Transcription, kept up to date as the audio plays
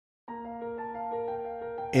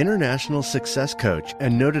International success coach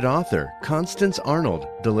and noted author Constance Arnold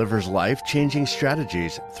delivers life-changing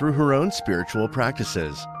strategies through her own spiritual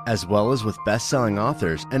practices, as well as with best-selling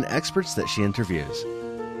authors and experts that she interviews.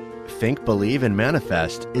 Think, Believe, and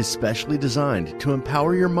Manifest is specially designed to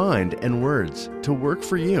empower your mind and words to work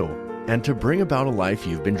for you and to bring about a life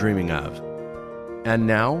you've been dreaming of. And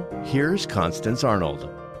now, here's Constance Arnold.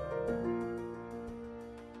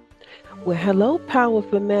 Well, hello,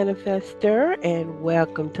 powerful manifester, and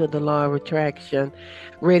welcome to the Law of Attraction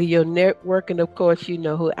Radio Network. And of course, you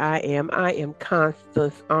know who I am. I am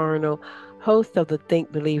Constance Arnold, host of the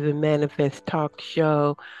Think, Believe, and Manifest talk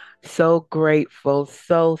show. So grateful,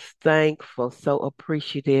 so thankful, so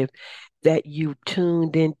appreciative that you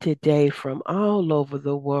tuned in today from all over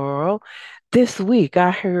the world. This week,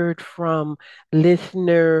 I heard from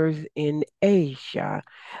listeners in Asia,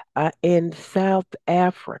 in South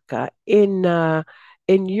Africa, in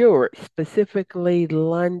Europe, specifically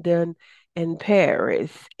London and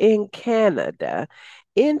Paris, in Canada,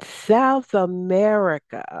 in South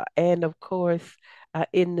America, and of course,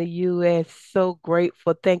 in the U.S. So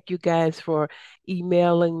grateful. Thank you guys for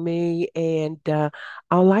emailing me. And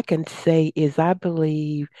all I can say is I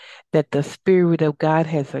believe that the Spirit of God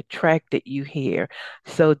has attracted you here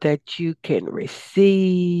so that you can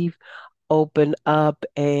receive, open up,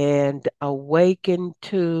 and awaken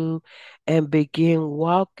to and begin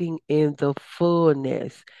walking in the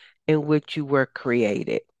fullness in which you were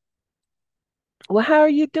created. Well, how are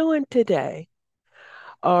you doing today?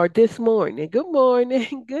 Or this morning? Good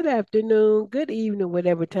morning, good afternoon, good evening,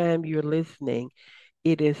 whatever time you're listening.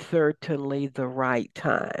 It is certainly the right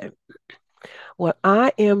time. Well,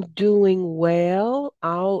 I am doing well.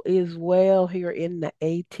 All is well here in the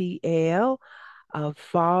ATL.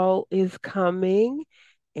 Fall is coming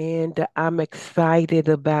and I'm excited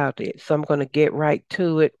about it. So I'm going to get right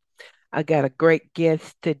to it. I got a great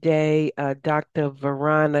guest today, Dr.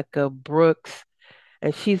 Veronica Brooks,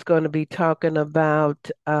 and she's going to be talking about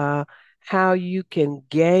how you can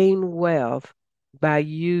gain wealth by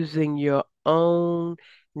using your own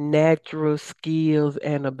natural skills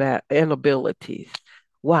and abilities.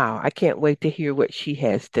 Wow, I can't wait to hear what she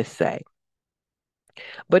has to say.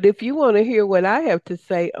 But if you want to hear what I have to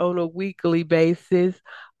say on a weekly basis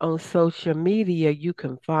on social media, you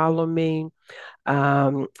can follow me.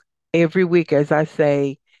 Um, every week, as I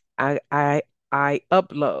say, I, I I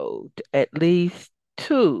upload at least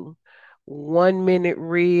two 1 minute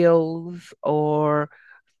reels or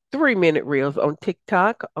 3 minute reels on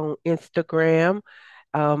TikTok, on Instagram.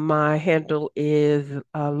 My handle is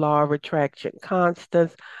Law of Attraction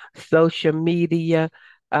Constance. Social media,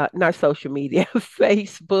 not social media,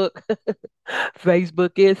 Facebook.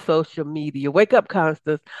 Facebook is social media. Wake up,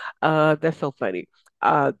 Constance. That's so funny.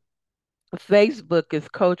 Uh, Facebook is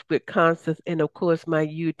Coach with Constance, and of course, my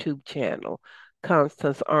YouTube channel,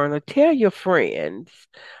 Constance Arnold. Tell your friends.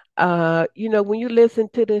 When you listen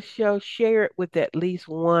to this show, share it with at least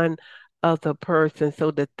one other person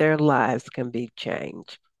so that their lives can be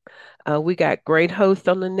changed. We got great hosts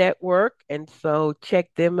on the network, and so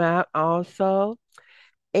check them out also.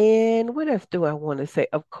 And what else do I want to say?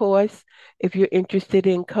 Of course, if you're interested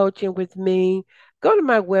in coaching with me, go to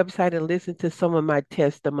my website and listen to some of my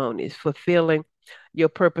testimonies,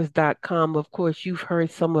 fulfillingyourpurpose.com. Of course, you've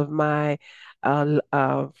heard some of my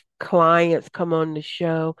clients come on the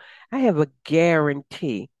show. I have a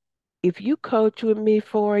guarantee. If you coach with me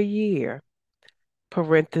for a year,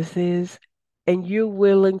 parentheses, and you're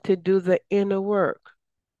willing to do the inner work,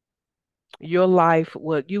 your life,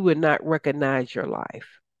 well, you would not recognize your life.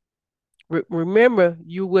 Remember,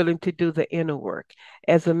 you're willing to do the inner work.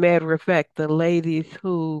 As a matter of fact, the ladies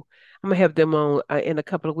who I'm gonna have them on in a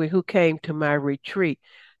couple of weeks who came to my retreat,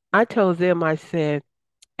 I told them, I said,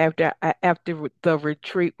 after the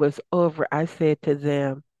retreat was over, I said to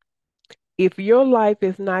them, if your life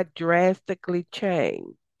is not drastically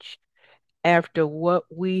changed after what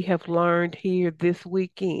we have learned here this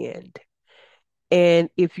weekend, and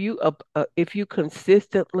if you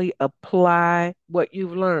consistently apply what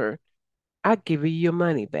you've learned, I give you your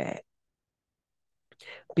money back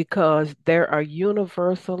because there are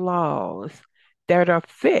universal laws that are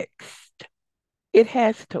fixed. It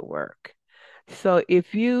has to work. So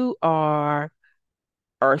if you are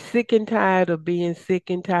sick and tired of being sick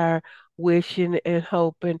and tired, wishing and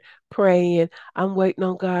hoping, praying, I'm waiting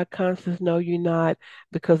on God, Constance. No, you're not,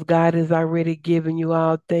 because God has already given you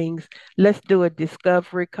all things. Let's do a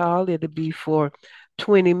discovery call. It'll be for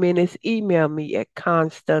 20 minutes. Email me at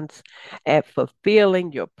constance at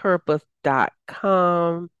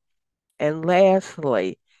fulfillingyourpurpose.com. And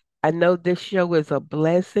lastly, I know this show is a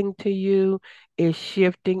blessing to you, is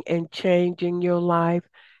shifting and changing your life.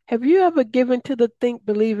 Have you ever given to the Think,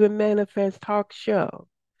 Believe, and Manifest talk show?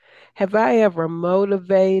 Have I ever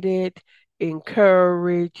motivated,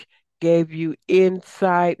 encouraged, gave you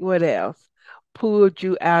insight? What else? Pulled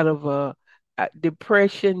you out of a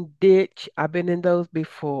depression ditch? I've been in those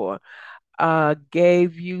before.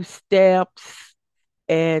 Gave you steps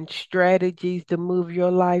and strategies to move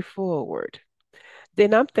your life forward.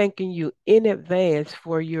 Then I'm thanking you in advance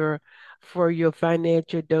for your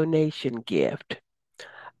financial donation gift.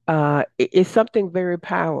 It's something very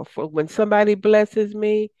powerful. When somebody blesses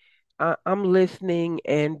me, I'm listening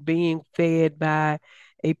and being fed by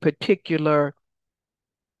a particular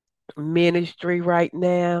ministry right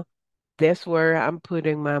now. That's where I'm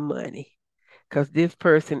putting my money because this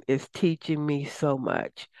person is teaching me so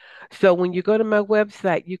much. So when you go to my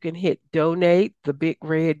website, you can hit donate, the big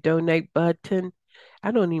red donate button.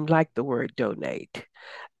 I don't even like the word donate,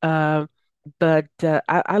 uh, but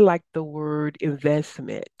I like the word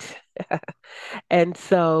investment. And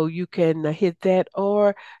so you can hit that,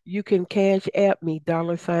 or you can cash app me,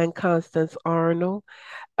 $ Constance Arnold,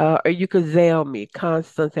 or you can Zelle me,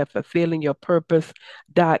 Constance at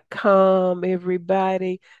fulfillingyourpurpose.com.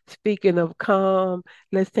 Everybody, speaking of calm,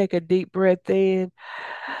 let's take a deep breath in,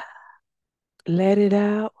 let it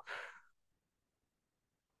out.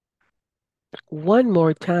 One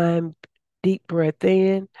more time, deep breath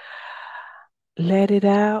in, let it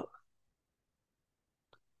out.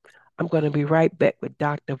 I'm going to be right back with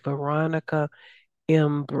Dr. Veronica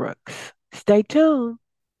M. Brooks. Stay tuned.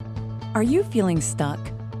 Are you feeling stuck?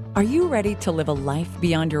 Are you ready to live a life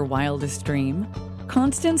beyond your wildest dream?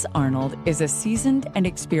 Constance Arnold is a seasoned and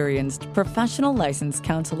experienced professional licensed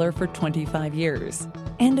counselor for 25 years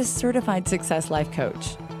and a certified success life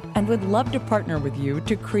coach, and would love to partner with you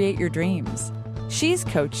to create your dreams. She's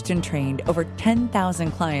coached and trained over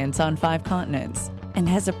 10,000 clients on 5 continents and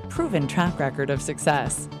has a proven track record of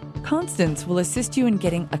success. Constance will assist you in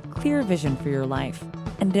getting a clear vision for your life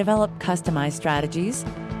and develop customized strategies,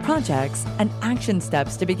 projects, and action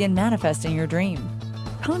steps to begin manifesting your dream.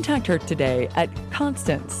 Contact her today at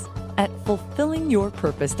Constance at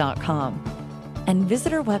fulfillingyourpurpose.com and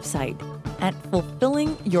visit her website at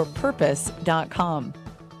fulfillingyourpurpose.com.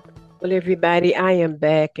 Well, everybody, I am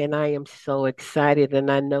back and I am so excited. And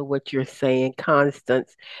I know what you're saying,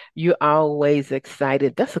 Constance. You're always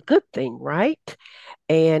excited. That's a good thing, right?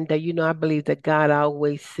 And, I believe that God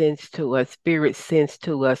always sends to us, Spirit sends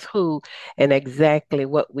to us who and exactly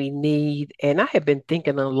what we need. And I have been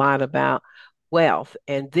thinking a lot about wealth.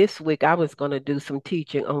 And this week I was going to do some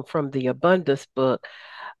teaching on from the Abundance book,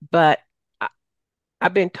 but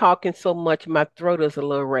I've been talking so much, my throat is a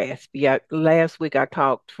little raspy. Last week I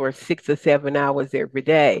talked for 6 or 7 hours every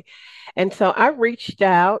day. And so I reached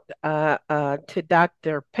out to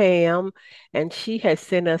Dr. Pam, and she has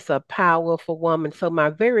sent us a powerful woman. So my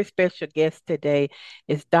very special guest today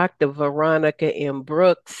is Dr. Veronica M.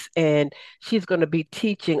 Brooks, and she's going to be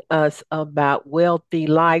teaching us about wealthy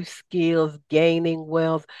life skills, gaining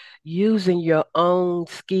wealth, using your own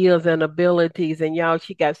skills and abilities. And y'all,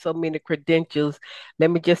 she got so many credentials.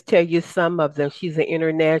 Let me just tell you some of them. She's an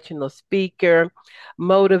international speaker,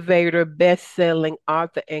 motivator, best-selling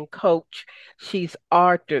author, and coach. She's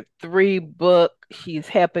authored 3 books. She's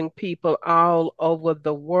helping people all over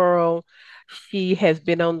the world. She has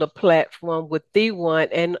been on the platform with the one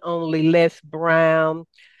and only Les Brown.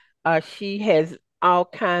 She has all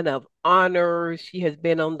kind of honors. She has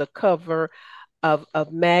been on the cover of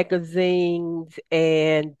magazines,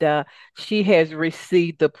 and she has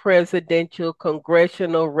received the Presidential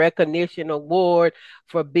Congressional Recognition Award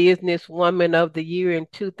for Businesswoman of the Year in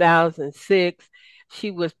 2006. She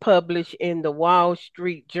was published in the Wall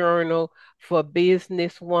Street Journal for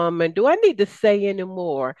Businesswoman. Do I need to say any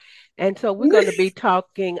more? And so we're going to be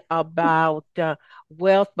talking about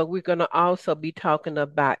wealth, but we're going to also be talking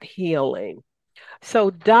about healing.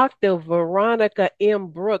 So, Dr. Veronica M.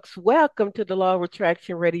 Brooks, welcome to the Law of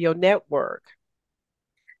Attraction Radio Network.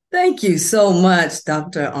 Thank you so much,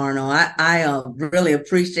 Dr. Arnold. I really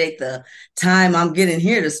appreciate the time I'm getting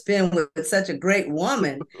here to spend with such a great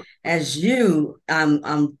woman as you.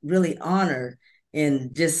 I'm really honored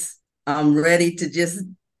and just I'm ready to just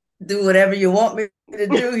do whatever you want me to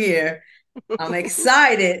do here. I'm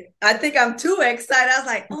excited. I think I'm too excited. I was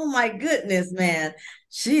like, oh my goodness, man.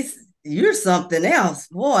 You're something else.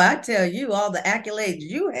 Boy, I tell you all the accolades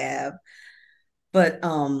you have. But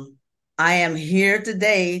I am here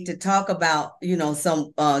today to talk about,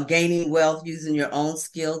 some gaining wealth using your own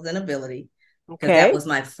skills and ability, because that Okay. was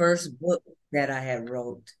my first book that I had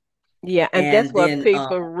wrote. Yeah, and that's And what then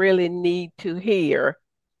people really need to hear.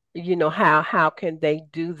 how can they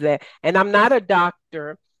do that? And I'm not a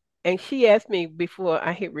doctor. And she asked me before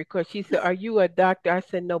I hit record, she said, "Are you a doctor?" I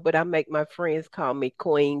said, "No, but I make my friends call me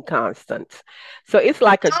Queen Constance." So it's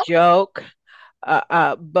like a joke.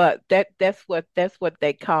 But that's what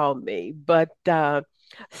they call me. But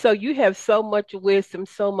so you have so much wisdom,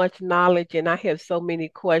 so much knowledge, and I have so many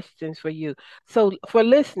questions for you. So for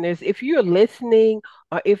listeners, if you're listening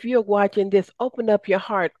or if you're watching this, open up your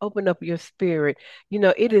heart, open up your spirit.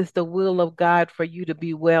 It is the will of God for you to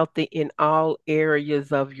be wealthy in all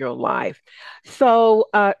areas of your life. So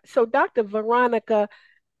Dr. Veronica,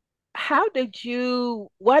 why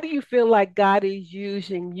do you feel like God is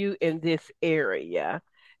using you in this area?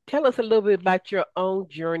 Tell us a little bit about your own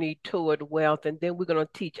journey toward wealth, and then we're going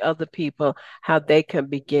to teach other people how they can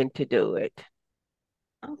begin to do it.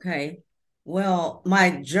 Okay. Well,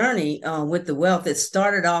 my journey with the wealth, it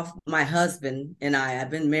started off my husband and I've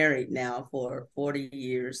been married now for 40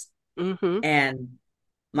 years. Mm-hmm. And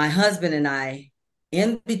my husband and I,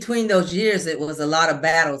 in between those years, it was a lot of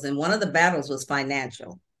battles. And one of the battles was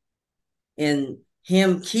financial. And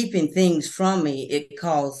him keeping things from me, it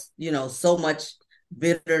caused, so much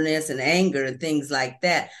bitterness and anger and things like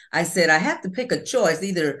that. I said, I have to pick a choice,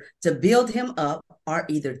 either to build him up or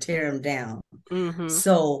either tear him down. Mm-hmm.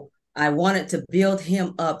 So I wanted to build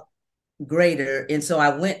him up greater. And so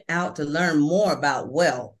I went out to learn more about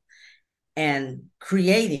wealth and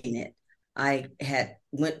creating it. I had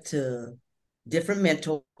went to different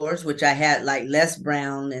mentors, which I had like Les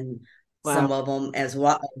Brown and some Wow. of them as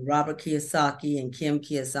Robert Kiyosaki and Kim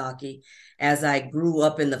Kiyosaki as I grew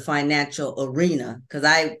up in the financial arena, because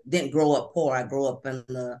I didn't grow up poor. I grew up in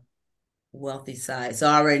the wealthy side. So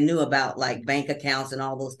I already knew about like bank accounts and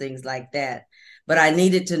all those things like that. But I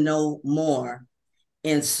needed to know more.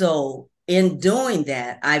 And so in doing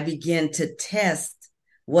that, I began to test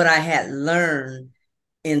what I had learned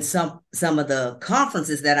in some of the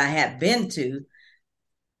conferences that I had been to.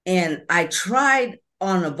 And I tried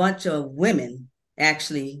on a bunch of women,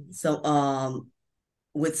 actually, so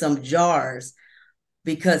with some jars,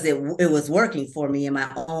 because it was working for me in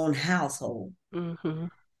my own household. Mm-hmm.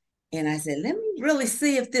 And I said, let me really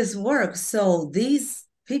see if this works. So these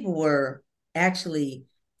people were actually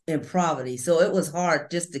in poverty. So it was hard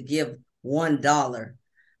just to give $1.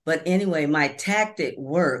 But anyway, my tactic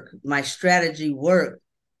worked, my strategy worked.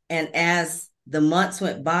 And as the months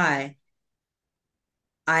went by,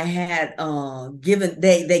 I had given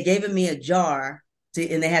they given me a jar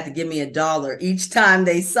and they had to give me $1 each time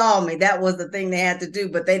they saw me. That was the thing they had to do,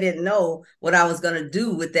 but they didn't know what I was going to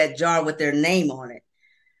do with that jar with their name on it.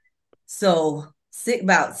 So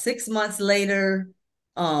about 6 months later,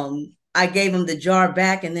 I gave them the jar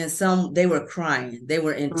back, and then they were crying. They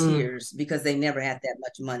were in Mm. tears because they never had that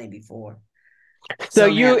much money before. So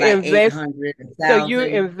Some you had like invest 800, so you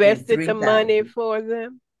 1,000, and invested the money 3,000. for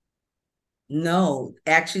them? No,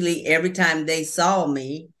 actually, every time they saw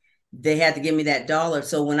me, they had to give me that $1.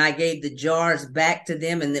 So when I gave the jars back to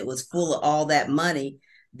them and it was full of all that money,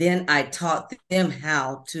 then I taught them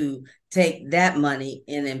how to take that money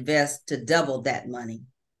and invest to double that money.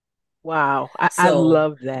 Wow. I So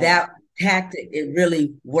love that. that tactic, it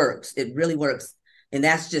really works. It really works. And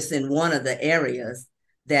that's just in one of the areas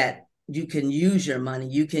that you can use your money.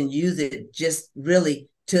 You can use it just really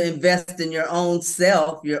to invest in your own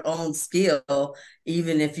self, your own skill,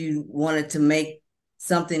 even if you wanted to make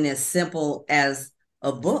something as simple as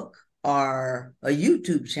a book or a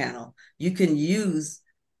YouTube channel. You can use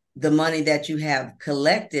the money that you have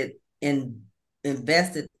collected and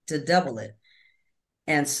invest it to double it.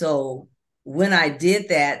 And so when I did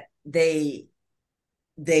that, they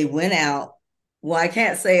went out. Well, I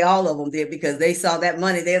can't say all of them did because they saw that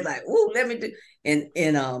money. They're like, "Ooh, let me do." And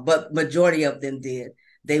but majority of them did.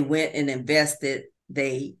 They went and invested.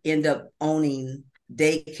 They end up owning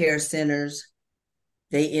daycare centers.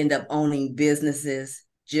 They end up owning businesses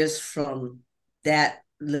just from that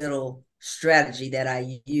little strategy that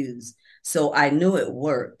I used. So I knew it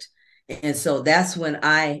worked. And so that's when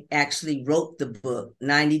I actually wrote the book,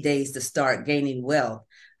 90 Days to Start Gaining Wealth.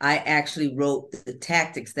 I actually wrote the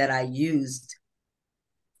tactics that I used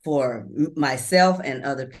for myself and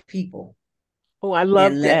other people Oh, I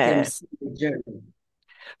love and let them that. see the journey.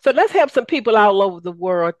 So let's help some people all over the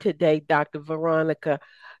world today, Dr. Veronica.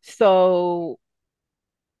 So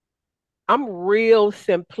I'm real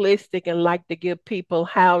simplistic and like to give people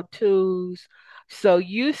how to's. So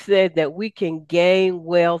you said that we can gain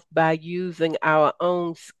wealth by using our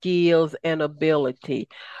own skills and ability.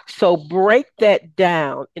 So break that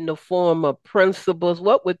down in the form of principles.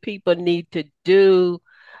 What would people need to do?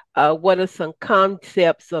 What are some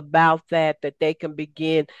concepts about that they can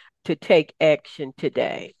begin to take action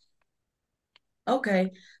today?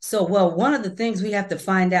 Okay. So, well, one of the things we have to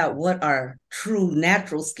find out what our true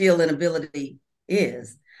natural skill and ability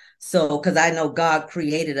is. So, because I know God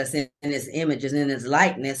created us in his image and in his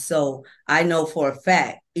likeness. So I know for a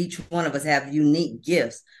fact each one of us have unique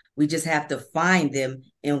gifts. We just have to find them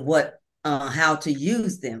and how to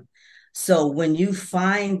use them. So when you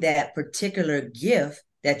find that particular gift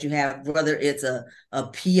that you have, whether it's a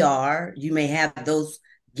PR, you may have those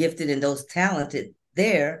gifted and those talented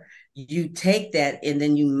there, you take that and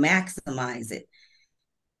then you maximize it.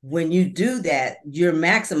 When you do that, you're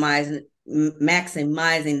maximizing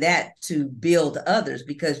that to build others,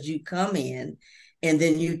 because you come in and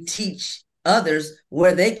then you teach others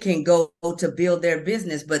where they can go to build their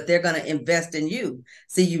business, but they're going to invest in you.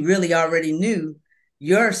 See, you really already knew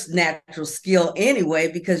your natural skill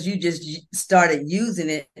anyway, because you just started using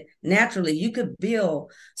it naturally. You could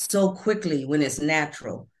build so quickly when it's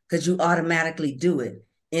natural because you automatically do it.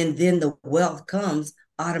 And then the wealth comes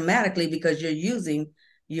automatically because you're using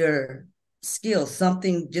your skills,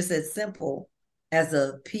 something just as simple as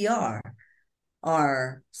a PR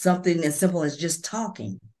or something as simple as just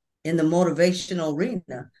talking in the motivational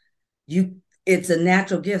arena. It's a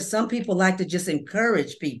natural gift. Some people like to just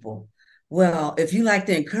encourage people. Well, if you like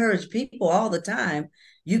to encourage people all the time,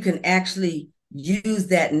 you can actually use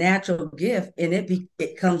that natural gift and it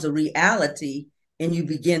becomes a reality, and you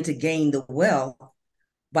begin to gain the wealth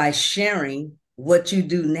by sharing what you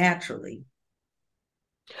do naturally.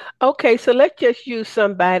 Okay, so let's just use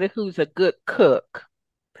somebody who's a good cook.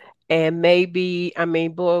 And maybe, I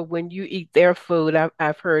mean, boy, when you eat their food,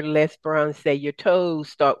 I've heard Les Brown say your toes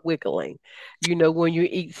start wiggling. When you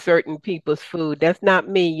eat certain people's food. That's not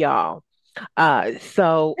me, y'all.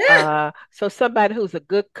 So somebody who's a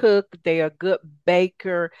good cook, they're a good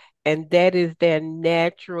baker, and that is their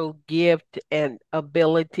natural gift and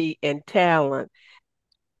ability and talent.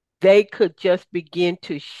 They could just begin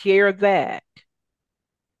to share that.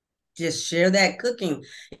 Just share that cooking.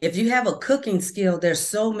 If you have a cooking skill, there's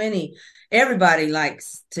so many. Everybody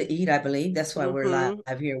likes to eat, I believe. That's why we're live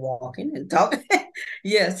Hmm. here walking and talking.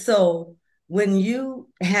 Yeah. So when you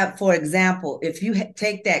have, for example, if you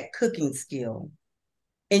take that cooking skill,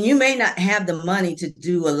 and you may not have the money to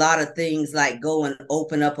do a lot of things like go and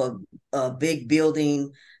open up a big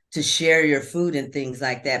building to share your food and things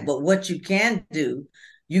like that. But what you can do,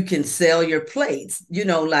 you can sell your plates,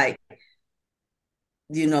 like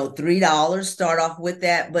 $3, start off with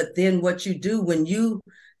that. But then what you do when you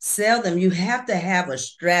sell them, you have to have a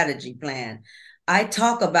strategy plan. I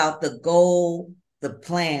talk about the goal, the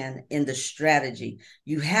plan, and the strategy.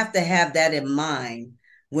 You have to have that in mind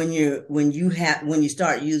when you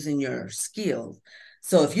start using your skills.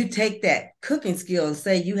 So if you take that cooking skill and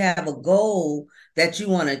say you have a goal that you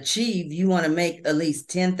want to achieve, you want to make at least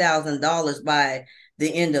 $10,000 by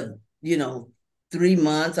the end of 3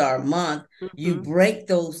 months or a month. You Hmm. break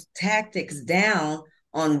those tactics down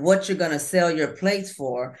on what you're going to sell your plates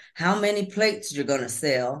for, how many plates you're going to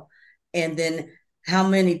sell, and then how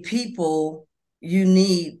many people you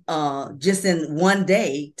need just in one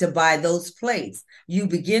day to buy those plates. You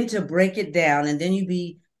begin to break it down, and then you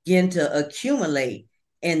begin to accumulate.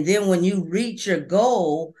 And then when you reach your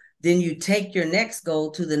goal, then you take your next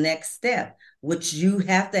goal to the next step, which you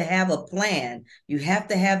have to have a plan. You have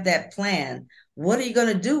to have that plan. What are you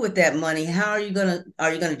going to do with that money? How are you going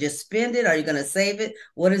to just spend it? Are you going to save it?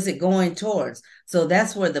 What is it going towards? So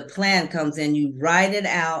that's where the plan comes in. You write it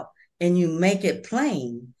out and you make it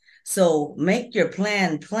plain. So make your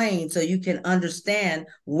plan plain so you can understand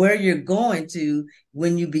where you're going to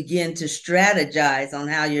when you begin to strategize on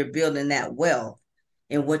how you're building that wealth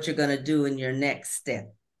and what you're going to do in your next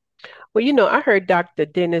step. Well, I heard Dr.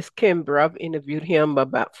 Dennis Kimber. I've interviewed him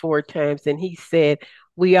about 4 times, and he said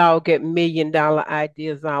we all get $1 million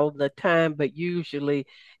ideas all the time, but usually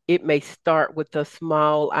it may start with a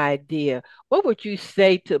small idea. What would you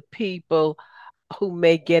say to people who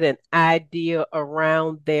may get an idea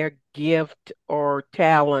around their gift or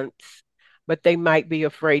talents, but they might be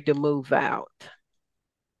afraid to move out?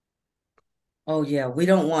 Oh, yeah, we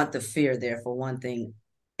don't want the fear there for one thing.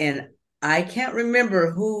 And I can't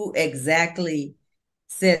remember who exactly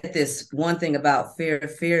said this one thing about fear.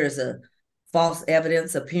 Fear is a false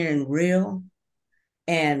evidence appearing real.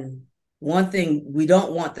 And one thing, we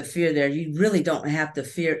don't want the fear there. You really don't have to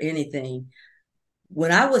fear anything.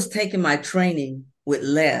 When I was taking my training with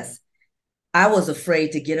Les, I was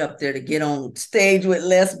afraid to get up there to get on stage with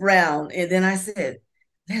Les Brown. And then I said,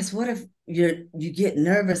 Les, what if you get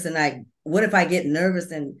nervous, and what if I get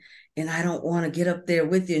nervous and I don't want to get up there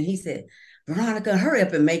with you? And he said, Veronica, hurry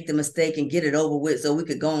up and make the mistake and get it over with so we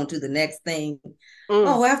could go on to the next thing. Mm.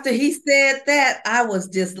 Oh, after he said that, I was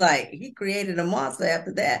just like, he created a monster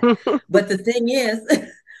after that. But the thing is,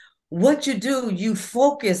 what you do, you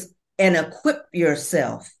focus and equip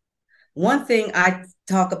yourself. One thing I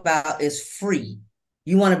talk about is free.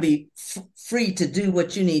 You want to be free to do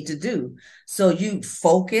what you need to do. So you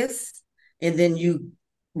focus and then you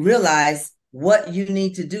realize what you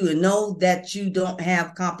need to do and know that you don't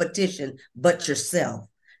have competition but yourself.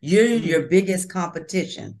 You're your biggest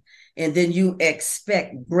competition. And then you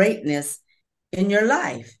expect greatness in your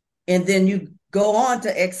life. And then you go on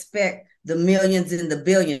to expect the millions and the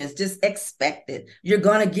billions. Just expect it. You're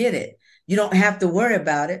going to get it. You don't have to worry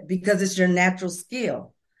about it because it's your natural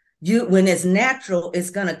skill. When it's natural, it's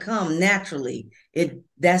going to come naturally.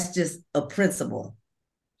 That's just a principle.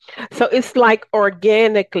 So it's like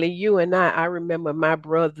organically, you and I remember my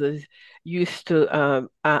brothers used to,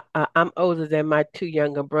 I'm older than my two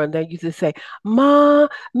younger brothers. They used to say, Ma,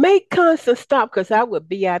 make Constance stop. Because I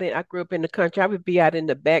grew up in the country. I would be out in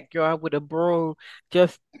the backyard with a broom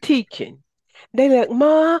just teaching. They like,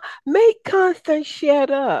 Ma, make Constance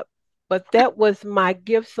shut up. But that was my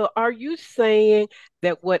gift. So are you saying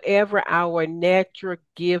that whatever our natural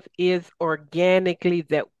gift is organically,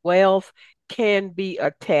 that wealth can be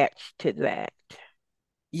attached to that?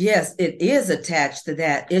 Yes, it is attached to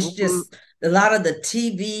that. It's Mm-hmm. just a lot of the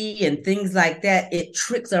TV and things like that. It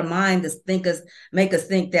tricks our mind to make us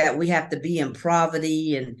think that we have to be in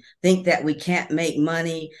poverty and think that we can't make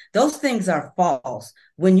money. Those things are false.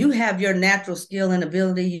 When you have your natural skill and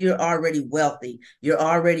ability, you're already wealthy. You're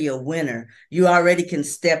already a winner. You already can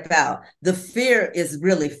step out. The fear is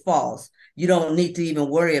really false. You don't need to even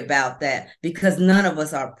worry about that because none of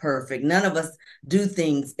us are perfect. None of us do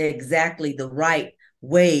things exactly the right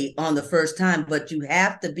way on the first time, but you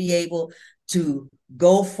have to be able to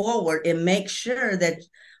go forward and make sure that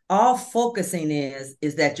all focusing is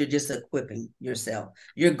that you're just equipping yourself.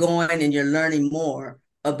 You're going and you're learning more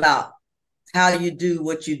about how you do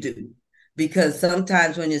what you do. Because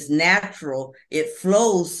sometimes when it's natural, it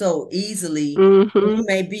flows so easily. You Mm-hmm.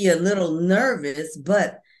 may be a little nervous,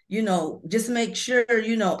 but just make sure,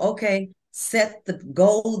 okay, set the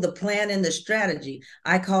goal, the plan, and the strategy.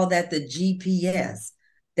 I call that the GPS.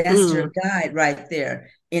 That's your Mm. guide right there.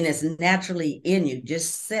 And it's naturally in you.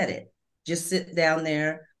 Just set it. Just sit down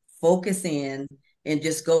there, focus in, and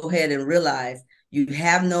just go ahead and realize you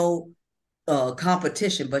have no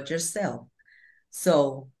competition but yourself.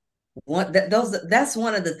 So that's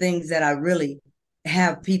one of the things that I really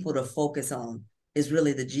have people to focus on is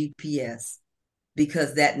really the GPS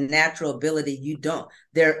because that natural ability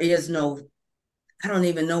there is no, I don't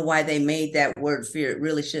even know why they made that word fear. It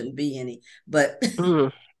really shouldn't be any, but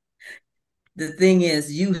Mm. the thing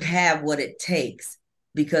is you have what it takes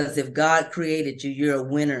because if God created you, you're a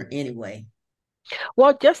winner anyway.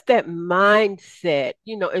 Well, just that mindset,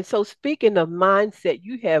 and so speaking of mindset,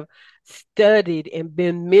 you have studied and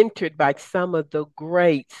been mentored by some of the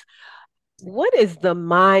greats. What is the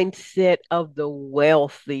mindset of the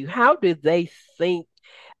wealthy? How do they think,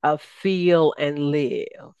 feel, and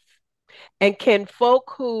live? And can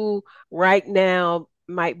folk who right now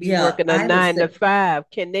might be Yeah, working a I would nine to say five,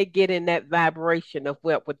 can they get in that vibration of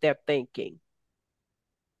what they're thinking?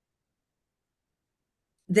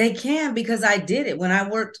 they can because I did it when I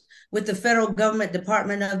worked with the federal government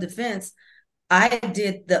Department of Defense. I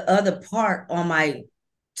did the other part on my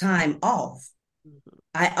time off. Mhm.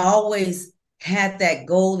 I always had that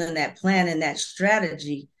goal and that plan and that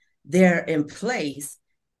strategy there in place.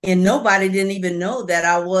 And nobody didn't even know that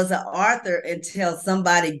I was an author until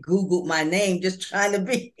somebody Googled my name, just trying to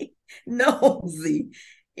be nosy.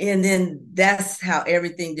 And then that's how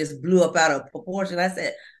everything just blew up out of proportion. I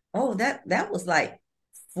said, oh, that was like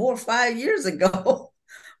 4 or 5 years ago.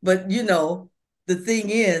 But the thing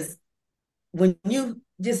is, when you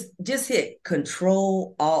just hit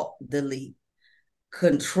Control Alt Delete,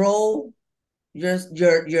 control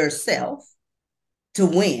yourself to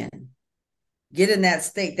win, get in that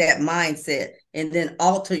state, that mindset, and then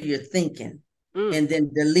alter your thinking, Mm. and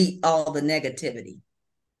then delete all the negativity.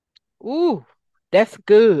 Ooh, that's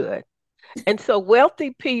good. And so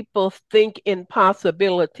wealthy people think in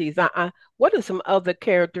possibilities. What are some other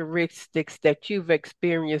characteristics that you've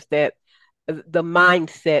experienced that the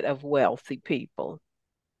mindset of wealthy people?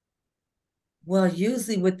 Well,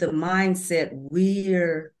 usually with the mindset,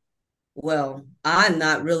 I'm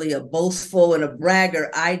not really a boastful and a bragger.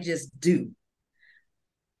 I just do.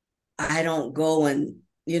 I don't go and,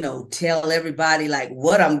 tell everybody like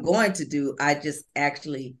what I'm going to do. I just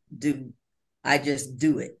actually do. I just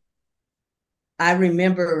do it. I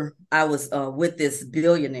remember I was with this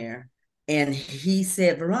billionaire And he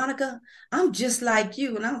said, Veronica, I'm just like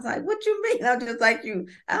you. And I was like, what you mean? I'm just like you.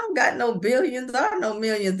 I don't got no billions or no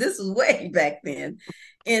millions. This was way back then.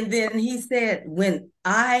 And then he said, when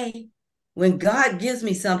God gives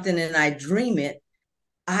me something and I dream it,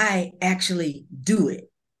 I actually do it.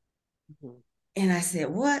 Mm-hmm. And I said,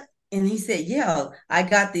 what? And he said, yeah, I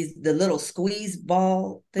got the little squeeze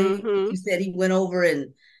ball thing. Mm-hmm. You said he went over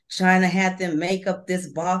and China had them make up this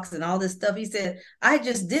box and all this stuff. He said, I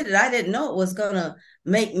just did it. I didn't know it was going to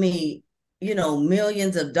make me,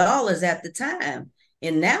 millions of dollars at the time.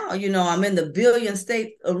 And now, I'm in the billion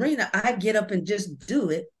state arena. I get up and just do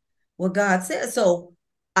it, what God said. So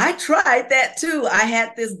I tried that too. I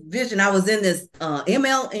had this vision. I was in this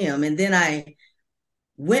MLM, and then I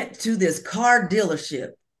went to this car dealership,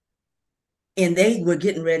 and they were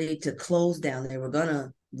getting ready to close down. They were going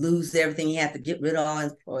to lose everything. He had to get rid of all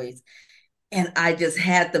his employees. And I just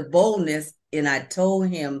had the boldness, and I told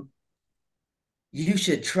him, you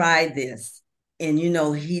should try this. And,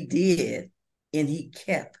 he did, and he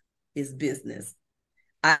kept his business.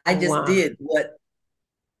 I just did what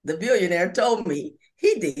the billionaire told me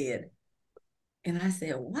he did. And I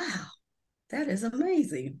said, wow, that is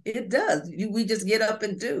amazing. It does. We just get up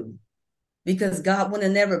and do. Because God would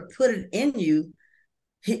have never put it in you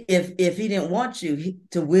if he didn't want you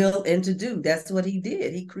to will and to do. That's what he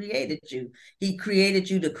did. He created you. He created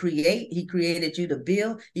you to create. He created you to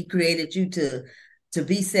build. He created you to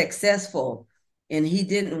be successful. And he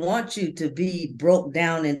didn't want you to be broke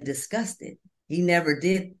down and disgusted. He never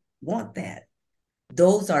did want that.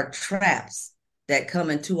 Those are traps that come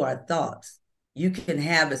into our thoughts. You can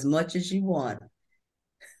have as much as you want.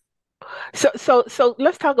 So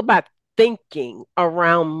let's talk about thinking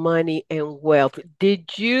around money and wealth.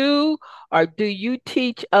 Did you or do you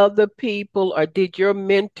teach other people, or did your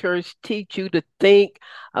mentors teach you to think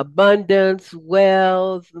abundance,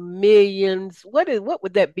 wealth, millions? What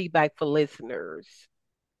would that be like for listeners?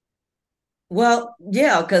 Well,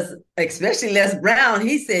 yeah, because especially Les Brown,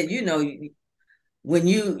 he said, when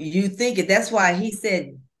you think it, that's why he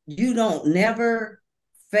said you don't never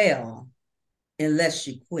fail unless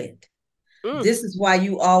you quit. This is why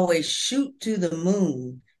you always shoot to the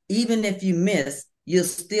moon. Even if you miss, you'll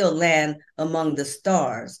still land among the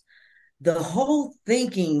stars. The whole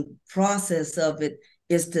thinking process of it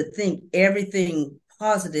is to think everything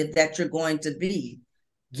positive that you're going to be.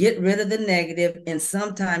 Get rid of the negative, and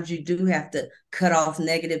sometimes you do have to cut off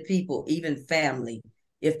negative people, even family.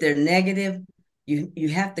 If they're negative, you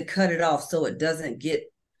have to cut it off so it doesn't get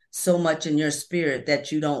so much in your spirit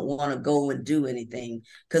that you don't want to go and do anything.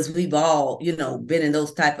 Because we've all, been in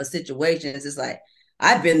those type of situations. It's like,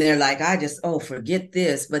 I've been there, like, I just, forget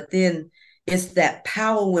this. But then it's that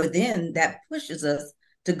power within that pushes us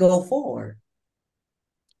to go forward.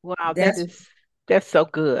 Wow, that's so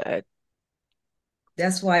good.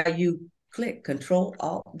 That's why you click Control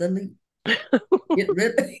Alt Delete. get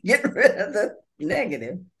rid of the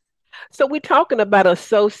negative. So we're talking about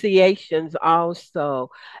associations also.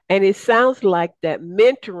 And it sounds like that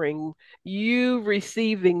mentoring, you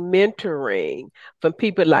receiving mentoring from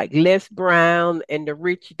people like Les Brown and the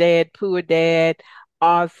Rich Dad, Poor Dad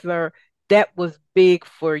author, that was big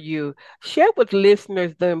for you. Share with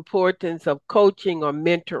listeners the importance of coaching or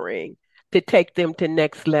mentoring to take them to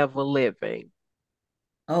next level living.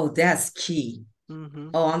 Oh, that's key. Mm-hmm.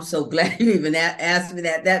 Oh, I'm so glad you even asked me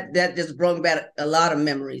that. That just brought back a lot of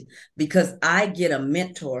memories, because I get a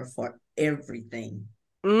mentor for everything.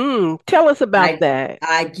 Tell us about that.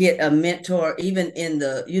 I get a mentor even in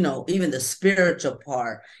the, even the spiritual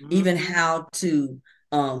part, even how to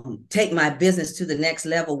take my business to the next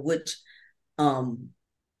level, which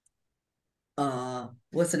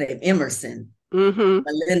what's her name? Emerson.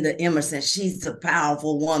 Melinda Emerson. She's a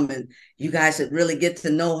powerful woman. You guys should really get to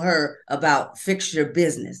know her about fix your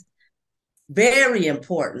business. Very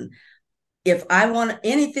important. If I want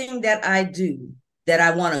anything that I do that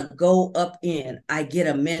I want to go up in, I get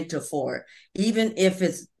a mentor for it. Even if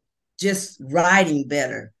it's just writing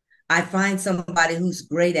better, I find somebody who's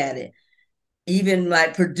great at it. Even my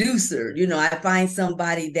producer, I find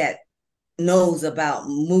somebody that knows about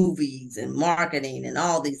movies and marketing and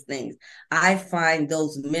all these things. I find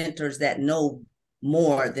those mentors that know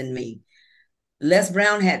more than me. Les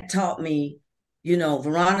Brown had taught me,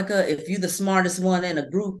 Veronica, if you're the smartest one in a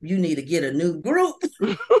group, you need to get a new group.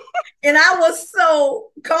 And I was so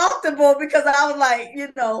comfortable because I was like,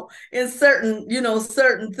 in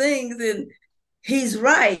certain things. And he's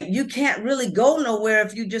right. You can't really go nowhere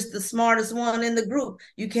if you're just the smartest one in the group.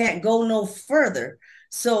 You can't go no further.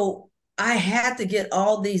 So I had to get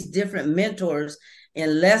all these different mentors,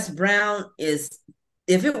 and Les Brown if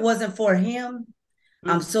it wasn't for him,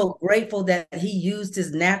 I'm Mm. so grateful that he used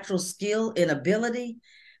his natural skill and ability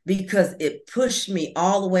because it pushed me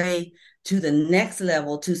all the way to the next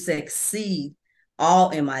level to succeed all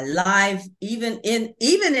in my life, even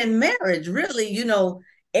in marriage, really,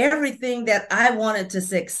 everything that I wanted to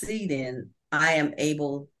succeed in, I am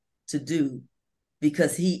able to do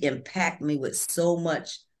because he impacted me with so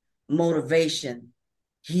much motivation.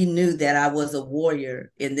 He knew that I was a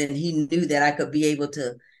warrior, and then he knew that I could be able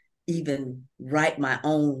to even write my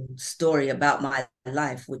own story about my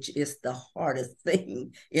life, which is the hardest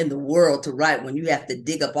thing in the world to write when you have to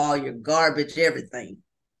dig up all your garbage, everything,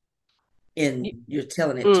 and you're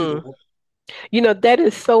telling it to the Mm. world. That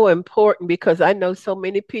is so important because I know so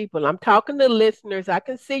many people. I'm talking to listeners. I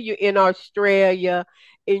can see you in Australia,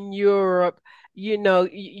 in Europe.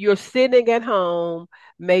 You're sitting at home,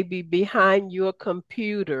 maybe behind your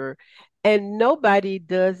computer, and nobody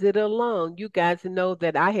does it alone. You guys know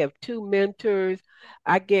that I have two mentors.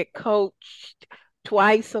 I get coached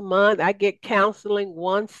twice a month. I get counseling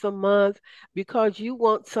once a month because you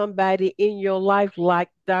want somebody in your life, like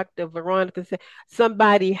Dr. Veronica said,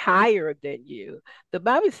 somebody higher than you. The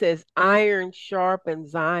Bible says iron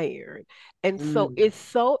sharpens iron. And so Mm. it's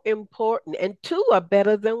so important. And two are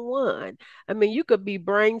better than one. I mean, you could be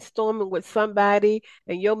brainstorming with somebody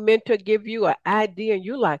and your mentor give you an idea and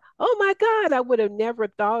you're like, oh my God, I would have never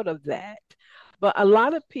thought of that. But a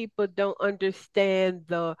lot of people don't understand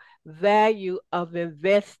the value of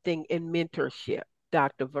investing in mentorship,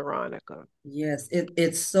 Dr. Veronica. Yes,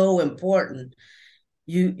 it's so important.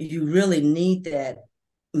 You really need that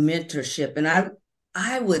mentorship, and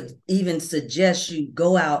I would even suggest you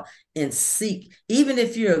go out and seek, even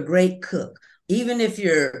if you're a great cook, even if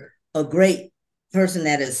you're a great person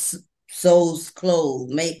that is sews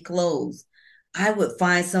clothes, make clothes. I would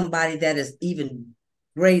find somebody that is even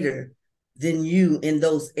greater than you in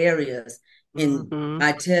those areas, and Hmm.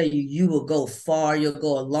 I tell you, you will go far. You'll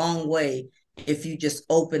go a long way if you just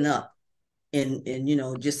open up and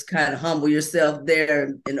just kind of humble yourself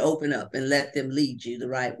there and open up and let them lead you the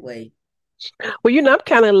right way. Well, I'm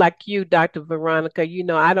kind of like you, Dr. Veronica.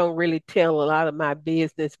 I don't really tell a lot of my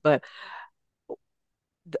business, but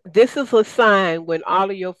this is a sign when all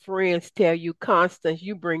of your friends tell you, Constance,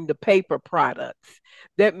 you bring the paper products.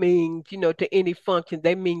 That means, to any function,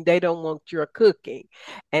 they mean they don't want your cooking.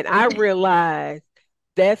 And I realize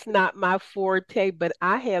that's not my forte, but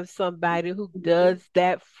I have somebody who does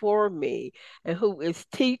that for me and who is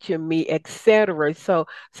teaching me, etc. So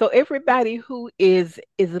everybody who is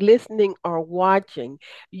listening or watching,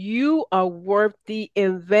 you are worth the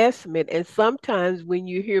investment. And sometimes when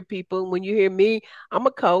you hear people, when you hear me, I'm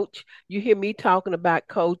a coach. You hear me talking about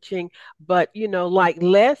coaching, but like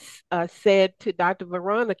Les said to Dr.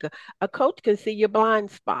 Veronica, a coach can see your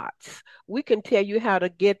blind spots. We can tell you how to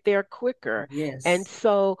get there quicker. And Yes.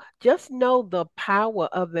 so just know the power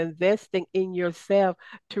of investing in yourself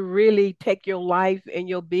to really take your life and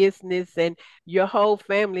your business and your whole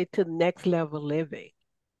family to the next level living.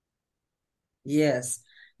 Yes.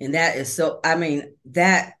 And that is so, I mean,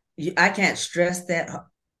 that I can't stress that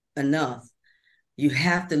enough. You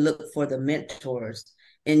have to look for the mentors,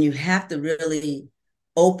 and you have to really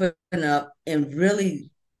open up and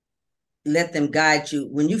really let them guide you.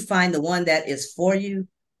 When you find the one that is for you,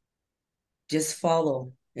 just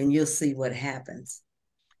follow and you'll see what happens.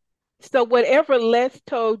 So whatever Les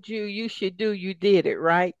told you you should do, you did it,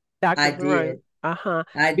 right, Dr. I Veronica? did. Uh-huh.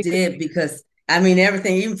 I Because did because I mean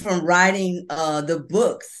everything, even from writing the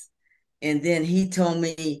books. And then he told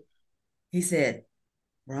me, he said,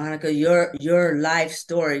 Veronica, your life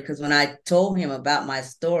story, because when I told him about my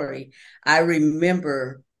story, I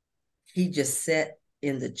remember he just sat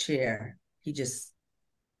in the chair. He just,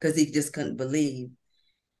 because he just couldn't believe.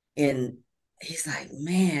 And he's like,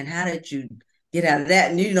 man, how did you get out of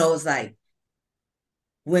that? And it's like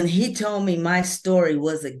when he told me my story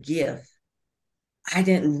was a gift, I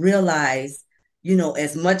didn't realize,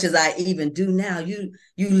 as much as I even do now. You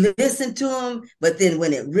listen to them, but then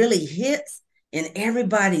when it really hits and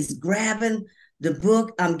everybody's grabbing the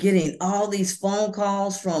book, I'm getting all these phone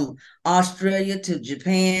calls from Australia to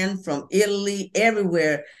Japan, from Italy,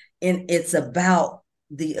 everywhere, and it's about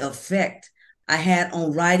the effect I had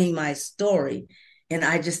on writing my story. And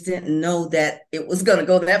I just didn't know that it was going to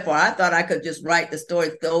go that far. I thought I could just write the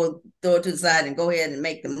story, throw it to the side, and go ahead and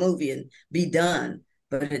make the movie and be done.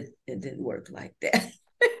 But it didn't work like that.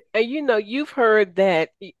 and you've heard that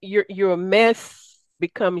your mess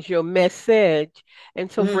becomes your message.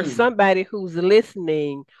 And so for Mm, somebody who's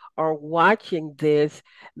listening or watching this,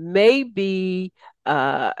 maybe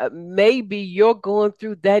maybe you're going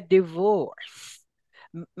through that divorce.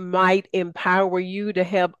 might empower you to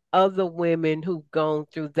help other women who've gone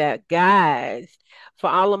through that. Guys, for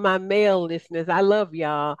all of my male listeners, I love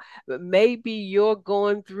y'all, but maybe you're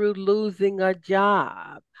going through losing a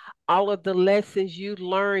job. All of the lessons you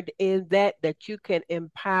learned in that you can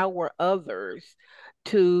empower others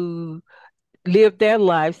to live their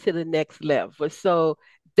lives to the next level. So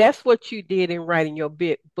that's what you did in writing your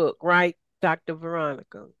big book, right, Dr.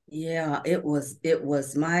 Veronica? Yeah, it was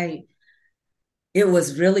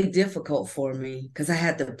really difficult for me because I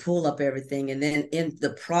had to pull up everything. And then in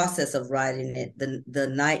the process of writing it, the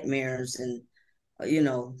nightmares and,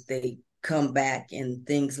 they come back and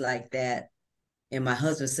things like that. And my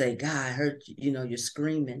husband said, God, I heard, you're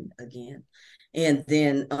screaming again. And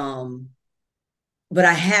then, but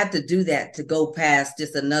I had to do that to go past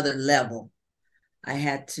just another level. I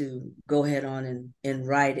had to go ahead on and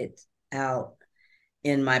write it out.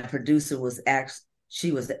 And my producer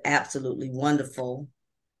she was absolutely wonderful,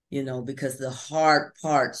 because the hard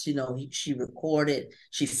parts, she recorded,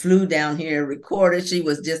 she flew down here, recorded. She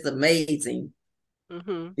was just amazing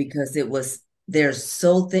because there's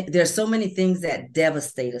so many things that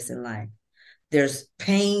devastate us in life. There's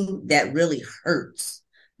pain that really hurts,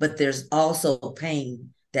 but there's also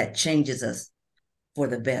pain that changes us for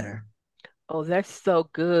the better. Oh, that's so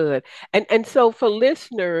good. And so for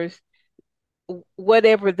listeners,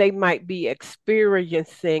 whatever they might be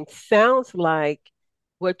experiencing, sounds like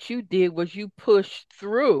what you did was you pushed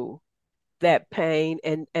through that pain,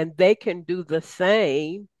 and they can do the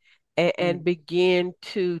same and Mm. begin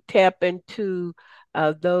to tap into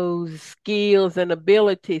those skills and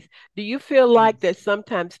abilities. Do you feel like that Yes.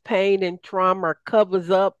 sometimes pain and trauma covers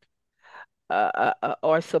up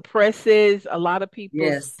or suppresses a lot of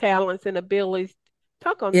people's Yes. talents and abilities?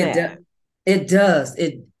 Talk on It does. that. It does.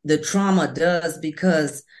 The trauma does,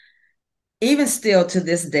 because even still to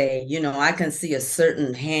this day, I can see a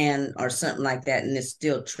certain hand or something like that, and it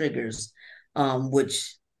still triggers,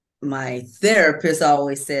 which my therapist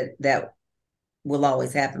always said that will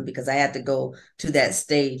always happen because I had to go to that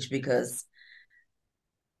stage because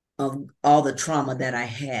of all the trauma that I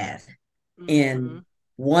had. Mm-hmm. And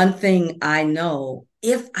one thing I know,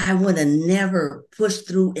 if I would have never pushed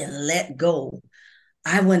through and let go,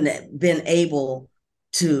 I wouldn't have been able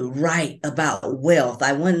to write about wealth.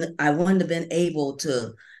 I wouldn't have been able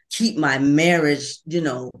to keep my marriage,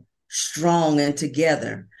 strong and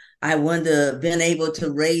together. I wouldn't have been able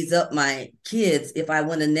to raise up my kids if I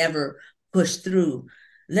would have never pushed through.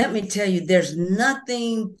 Let me tell you, there's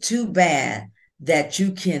nothing too bad that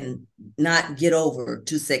you can not get over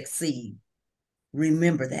to succeed.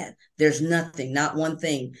 Remember that. There's nothing, not one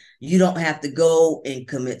thing. You don't have to go and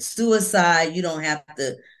commit suicide. You don't have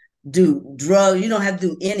to do drugs. You don't have to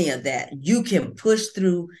do any of that. You can push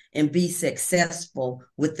through and be successful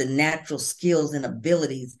with the natural skills and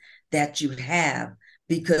abilities that you have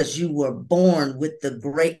because you were born with the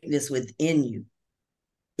greatness within you.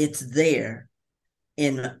 It's there.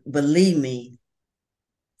 And believe me,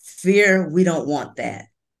 fear, we don't want that.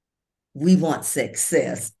 We want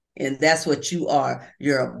success. And that's what you are.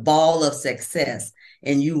 You're a ball of success.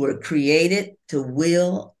 And you were created to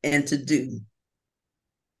will and to do.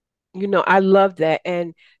 I love that.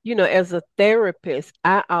 And, as a therapist,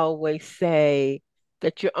 I always say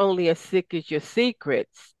that you're only as sick as your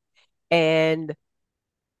secrets. And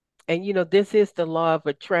this is the law of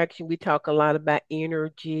attraction. We talk a lot about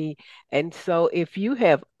energy. And so if you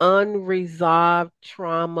have unresolved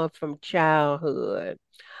trauma from childhood,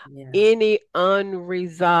 Yes. any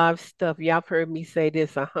unresolved stuff, y'all have heard me say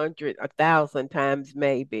this 100, 1,000 times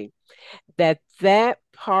maybe, that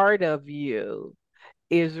part of you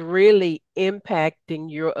is really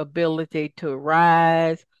impacting your ability to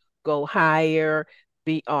rise, go higher,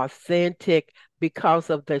 be authentic because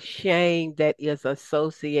of the shame that is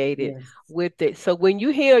associated Yes. with it. So when you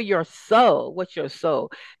hear your soul, what's your soul?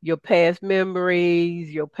 Your past memories,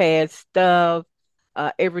 your past stuff,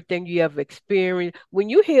 everything you have experienced. When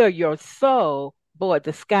you hear your soul, boy,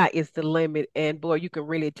 the sky is the limit, and boy, you can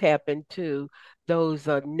really tap into those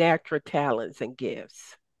natural talents and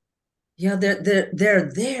gifts. Yeah,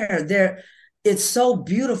 they're there. It's so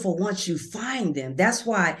beautiful once you find them. That's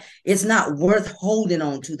why it's not worth holding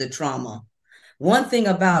on to the trauma. One thing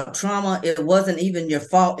about trauma, it wasn't even your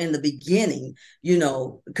fault in the beginning,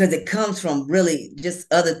 because it comes from really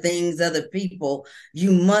just other things, other people.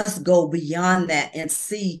 You must go beyond that and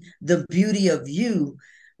see the beauty of you.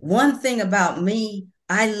 One thing about me,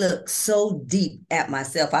 I look so deep at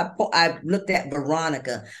myself. I looked at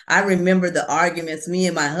Veronica. I remember the arguments me